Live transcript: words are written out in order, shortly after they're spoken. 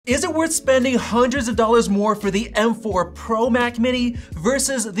Is it worth spending hundreds of dollars more for the M4 Pro Mac Mini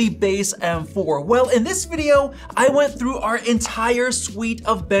versus the base M4? Well, in this video, I went through our entire suite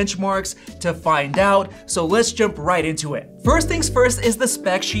of benchmarks to find out, so let's jump right into it. First things first is the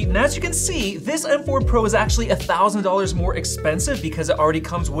spec sheet, and as you can see, this M4 Pro is actually $1,000 more expensive because it already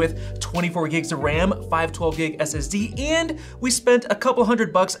comes with 24 gigs of RAM, 512 gig SSD, and we spent a couple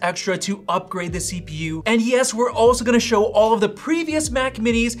 $100 extra to upgrade the CPU. And yes, we're also gonna show all of the previous Mac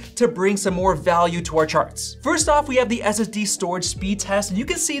Minis to bring some more value to our charts. First off, we have the SSD storage speed test, and you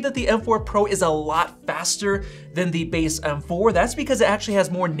can see that the M4 Pro is a lot faster than the base M4. That's because it actually has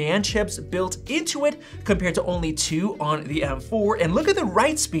more NAND chips built into it compared to only 2 on the M4. And look at the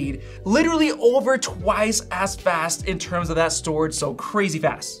write speed, literally over twice as fast in terms of that storage, so crazy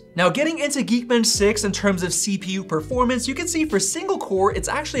fast. Now getting into Geekbench 6 in terms of CPU performance, you can see for single core, it's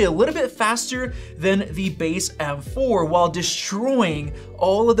actually a little bit faster than the base M4 while destroying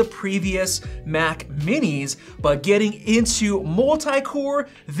all of the previous Mac Minis. But getting into multi-core,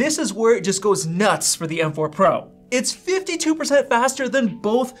 this is where it just goes nuts for the M4 Pro. It's 52% faster than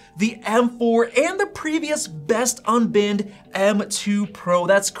both the M4 and the previous best unbinned M2 Pro.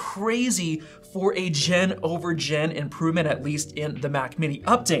 That's crazy for a gen over gen improvement, at least in the Mac Mini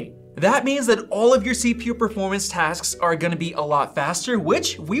update. That means that all of your CPU performance tasks are gonna be a lot faster,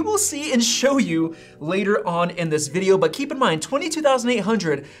 which we will see and show you later on in this video. But keep in mind,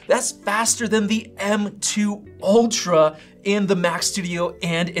 22,800, that's faster than the M2 Ultra in the Mac Studio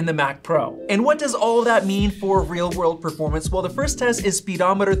and in the Mac Pro. And what does all of that mean for real world performance? Well, the first test is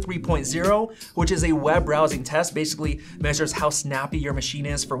Speedometer 3.0, which is a web browsing test, basically measures how snappy your machine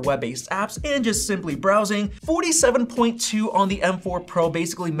is for web-based apps and just simply browsing. 47.2 on the M4 Pro,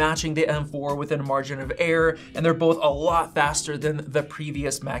 basically matching the M4 within a margin of error, and they're both a lot faster than the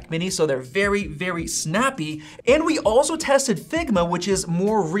previous Mac Mini, so they're very, very snappy. And we also tested Figma, which is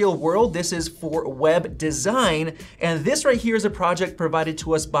more real world. This is for web design, and this right here is a project provided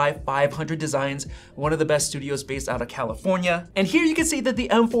to us by 500 Designs, one of the best studios based out of California. And here you can see that the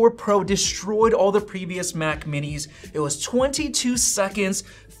M4 Pro destroyed all the previous Mac Minis. It was 22 seconds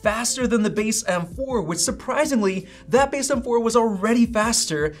faster than the base M4, which surprisingly, that base M4 was already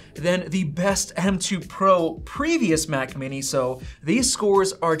faster than the best M2 Pro previous Mac Mini, so these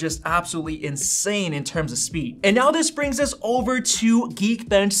scores are just absolutely insane in terms of speed. And now this brings us over to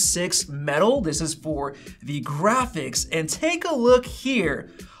Geekbench 6 Metal. This is for the graphics, and take a look here.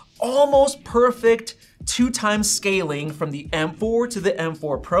 Almost perfect 2x scaling from the M4 to the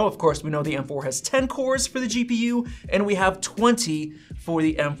M4 Pro. Of course, we know the M4 has 10 cores for the GPU, and we have 20 for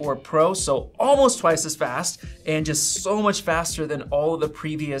the M4 Pro, so almost twice as fast, and just so much faster than all of the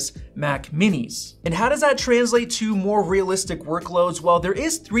previous Mac Minis. And how does that translate to more realistic workloads? Well, there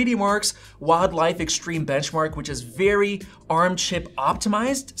is 3D Mark's Wildlife Extreme Benchmark, which is very ARM chip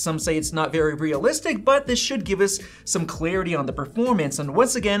optimized. Some say it's not very realistic, but this should give us some clarity on the performance. And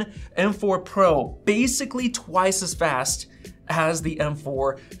once again, M4 Pro, basically twice as fast as the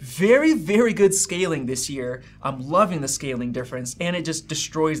M4. Very, very good scaling this year. I'm loving the scaling difference, and it just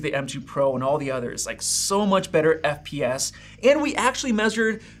destroys the M2 Pro and all the others. Like, so much better FPS. And we actually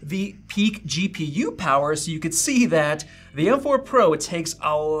measured the peak GPU power, so you could see that the M4 Pro, it takes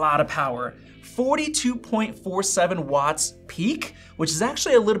a lot of power. 42.47 watts peak, which is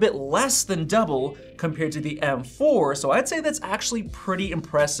actually a little bit less than double compared to the M4. So I'd say that's actually pretty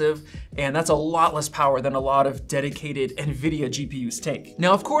impressive, and that's a lot less power than a lot of dedicated NVIDIA GPUs take.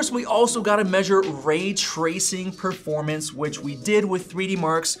 Now, of course, we also gotta measure ray tracing performance, which we did with 3D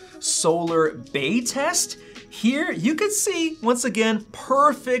Mark's Solar Bay test. Here, you can see, once again,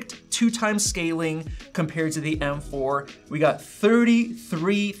 perfect 2x scaling compared to the M4. We got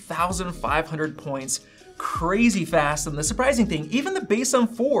 33,500 points, crazy fast. And the surprising thing, even the base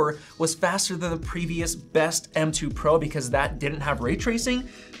M4 was faster than the previous best M2 Pro because that didn't have ray tracing.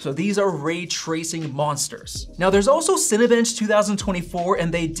 So these are ray tracing monsters. Now there's also Cinebench 2024,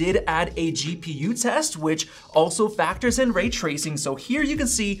 and they did add a GPU test, which also factors in ray tracing. So here you can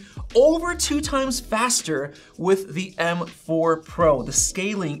see over 2x faster with the M4 Pro. The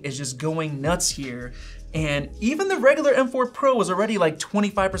scaling is just going nuts here. And even the regular M4 Pro was already like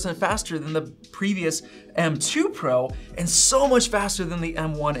 25% faster than the previous M2 Pro, and so much faster than the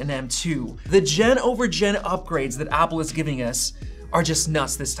M1 and M2. The gen over gen upgrades that Apple is giving us are just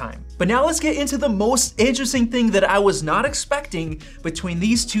nuts this time. But now let's get into the most interesting thing that I was not expecting between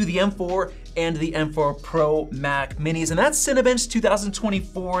these two, the M4 and the M4 Pro Mac Minis, and that's Cinebench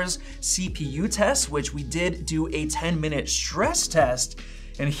 2024's CPU test, which we did do a 10-minute stress test.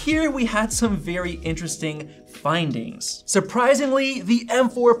 And here we had some very interesting findings. Surprisingly, the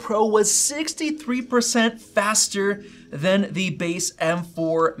M4 Pro was 63% faster than the base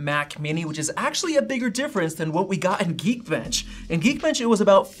M4 Mac Mini, which is actually a bigger difference than what we got in Geekbench. In Geekbench, it was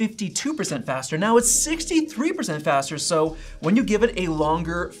about 52% faster. Now it's 63% faster, so when you give it a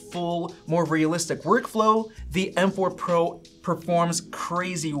longer, full, more realistic workflow, the M4 Pro performs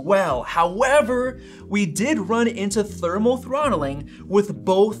crazy well. However, we did run into thermal throttling with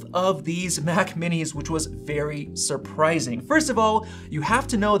both of these Mac Minis, which was very surprising. First of all, you have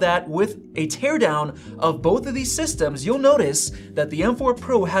to know that with a teardown of both of these systems, you'll notice that the M4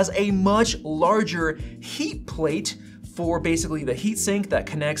 Pro has a much larger heat plate for basically the heatsink that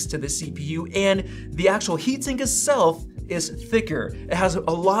connects to the CPU, and the actual heatsink itself is thicker. It has a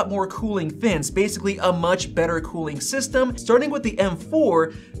lot more cooling fins, basically a much better cooling system. Starting with the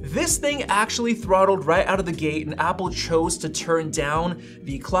M4, this thing actually throttled right out of the gate, and Apple chose to turn down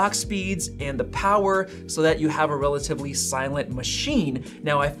the clock speeds and the power so that you have a relatively silent machine.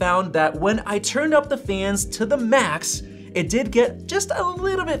 Now, I found that when I turned up the fans to the max, it did get just a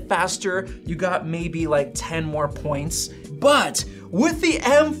little bit faster. You got maybe like 10 more points. But with the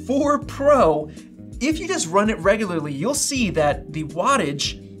M4 Pro, if you just run it regularly, you'll see that the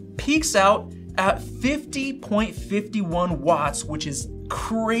wattage peaks out at 50.51 watts, which is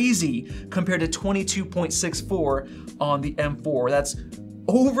crazy compared to 22.64 on the M4. That's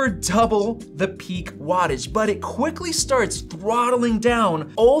over double the peak wattage, but it quickly starts throttling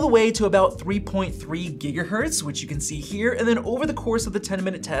down all the way to about 3.3 gigahertz, which you can see here. And then over the course of the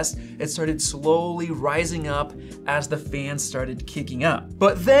 10-minute test, it started slowly rising up as the fans started kicking up.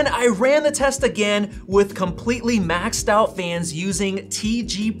 But then I ran the test again with completely maxed out fans using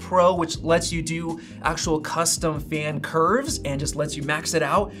TG Pro, which lets you do actual custom fan curves and just lets you max it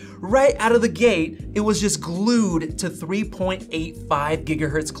out. Right out of the gate, it was just glued to 3.85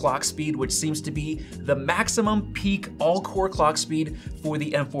 gigahertz clock speed, which seems to be the maximum peak all-core clock speed for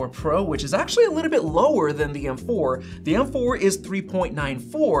the M4 Pro, which is actually a little bit lower than the M4. The M4 is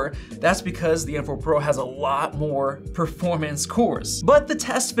 3.94. That's because the M4 Pro has a lot more performance cores. But the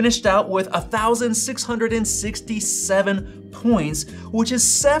test finished out with 1,667 points, which is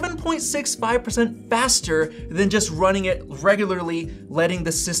 7.65% faster than just running it regularly, letting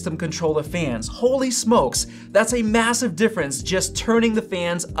the system control the fans. Holy smokes, that's a massive difference just turning the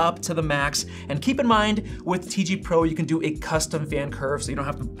fans up to the max. And keep in mind, with TG Pro, you can do a custom fan curve, so you don't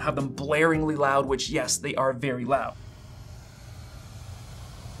have to have them blaringly loud, which yes, they are very loud.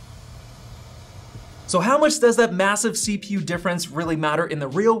 So how much does that massive CPU difference really matter in the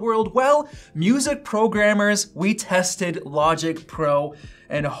real world? Well, music programmers, we tested Logic Pro,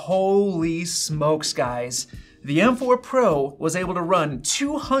 and holy smokes, guys. The M4 Pro was able to run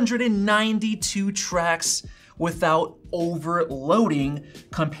 292 tracks without overloading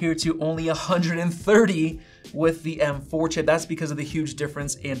compared to only 130 with the M4 chip. That's because of the huge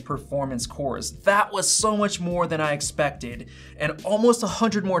difference in performance cores. That was so much more than I expected, and almost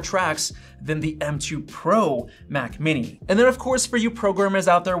 100 more tracks than the M2 Pro Mac Mini. And then of course, for you programmers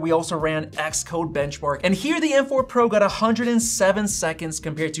out there, we also ran Xcode Benchmark, and here the M4 Pro got 107 seconds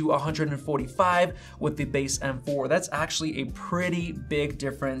compared to 145 with the base M4. That's actually a pretty big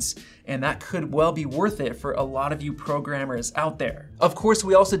difference, and that could well be worth it for a lot of you programmers out there. Of course,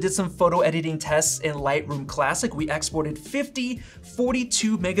 we also did some photo editing tests in Lightroom Classic. We exported 50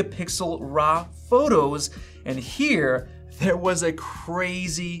 42 megapixel raw photos, and here there was a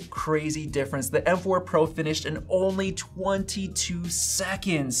crazy difference. The M4 Pro finished in only 22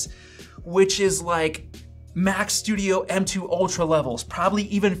 seconds, which is like Mac Studio M2 Ultra levels, probably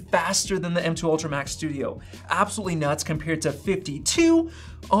even faster than the M2 Ultra Mac Studio. Absolutely nuts compared to 52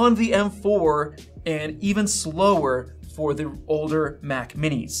 on the M4, and even slower for the older Mac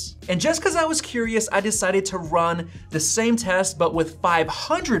Minis. And just because I was curious, I decided to run the same test but with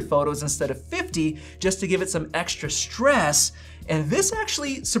 500 photos instead of 50, just to give it some extra stress. And this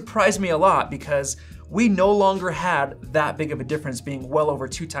actually surprised me a lot because we no longer had that big of a difference, being well over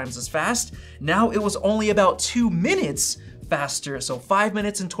 2 times as fast. Now it was only about 2 minutes faster, so 5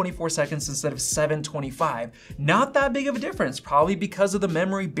 minutes and 24 seconds instead of 7:25. Not that big of a difference, probably because of the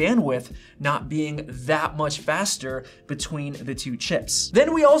memory bandwidth not being that much faster between the two chips.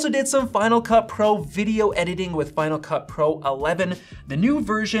 Then we also did some Final Cut Pro video editing with Final Cut Pro 11, the new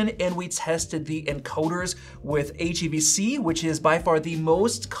version, and we tested the encoders with HEVC, which is by far the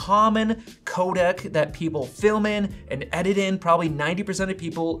most common codec that people film in and edit in. Probably 90% of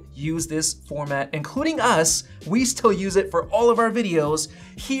people use this format, including us. We still use it for all of our videos.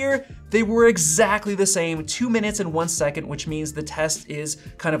 Here, they were exactly the same, 2 minutes and 1 second, which means the test is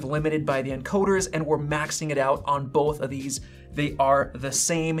kind of limited by the encoders, and we're maxing it out on both of these. They are the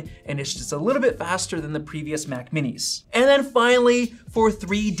same, and it's just a little bit faster than the previous Mac Minis. And then finally, for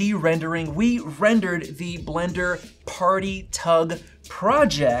 3D rendering, we rendered the Blender Party Tug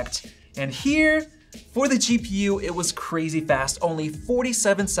project. And here, for the GPU, it was crazy fast, only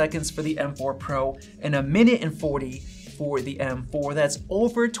 47 seconds for the M4 Pro and 1 minute and 40 for the M4. That's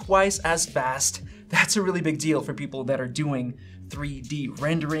over twice as fast. That's a really big deal for people that are doing 3D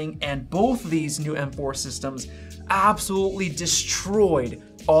rendering, and both of these new M4 systems absolutely destroyed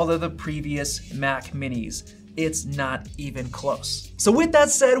all of the previous Mac Minis. It's not even close. So with that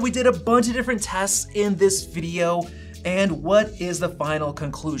said, we did a bunch of different tests in this video, and what is the final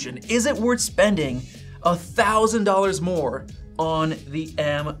conclusion? Is it worth spending $1,000 more on the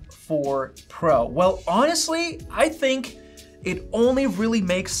M4 Pro? Well, honestly, I think it only really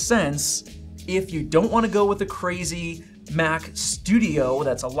makes sense if you don't want to go with the crazy Mac Studio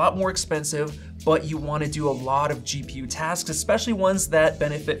that's a lot more expensive, but you want to do a lot of GPU tasks, especially ones that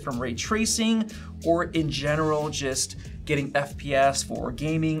benefit from ray tracing or in general just getting FPS for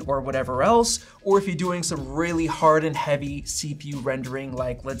gaming or whatever else, or if you're doing some really hard and heavy CPU rendering,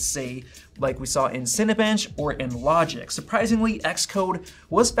 like let's say, like we saw in Cinebench or in Logic. Surprisingly, Xcode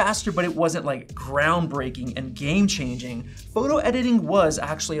was faster, but it wasn't like groundbreaking and game-changing. Photo editing was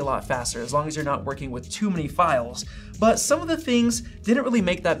actually a lot faster, as long as you're not working with too many files. But some of the things didn't really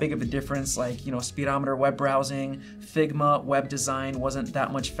make that big of a difference, like, you know, Speedometer web browsing, Figma Web Design wasn't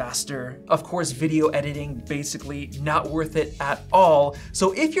that much faster. Of course, video editing, basically not worth it at all.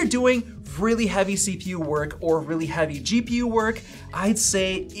 So if you're doing really heavy CPU work or really heavy GPU work, I'd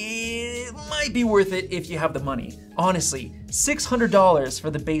say it might be worth it if you have the money. Honestly, $600 for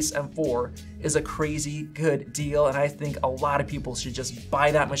the base M4 is a crazy good deal, and I think a lot of people should just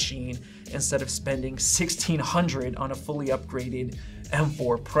buy that machine instead of spending $1,600 on a fully upgraded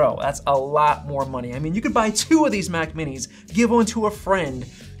M4 Pro. That's a lot more money. I mean, you could buy 2 of these Mac Minis, give one to a friend,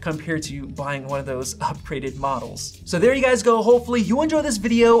 compared to buying one of those upgraded models. So there you guys go. Hopefully you enjoyed this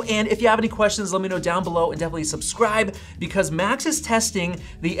video, and if you have any questions, let me know down below, and definitely subscribe, because Max is testing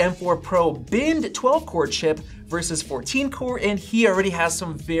the M4 Pro binned 12-core chip versus 14-core, and he already has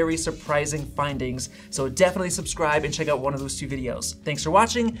some very surprising findings. So definitely subscribe and check out one of those 2 videos. Thanks for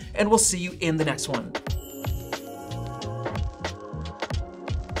watching, and we'll see you in the next one.